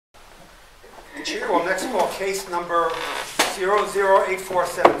Chair will next call case number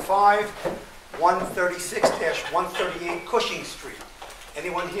 008475, 136-138 Cushing Street.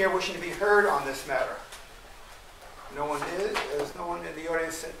 Anyone here wishing to be heard on this matter? No one is. There's no one in the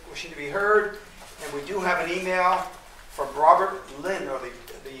audience wishing to be heard. And we do have an email from Robert Lynn, or the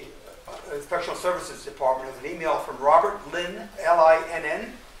Inspectional Services Department. There's an email from Robert Lynn,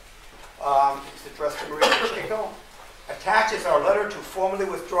 L-I-N-N. It's addressed to Maria Pacheco. Attaches our letter to formally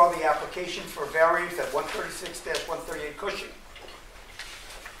withdraw the application for variance at 136-138 Cushing.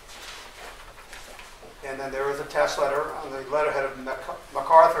 And then there is a attached letter on the letterhead of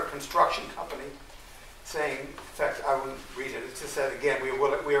MacARTHUR Construction Company saying, in fact, I wouldn't read it. It just said, again, we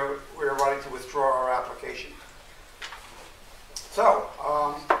are writing to withdraw our application. So,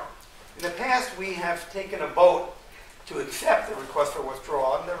 in the past, we have taken a vote to accept the request for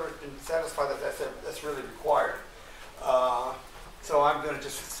withdrawal. I've never been satisfied that that's really required. So I'm going to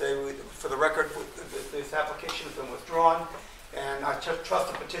just say, for the record, this application has been withdrawn, and I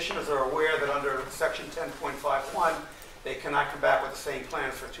trust the petitioners are aware that under section 10.51, they cannot come back with the same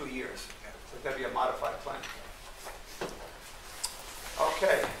plan for 2 years. So it's going to be a modified plan.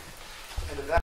 Okay. And if that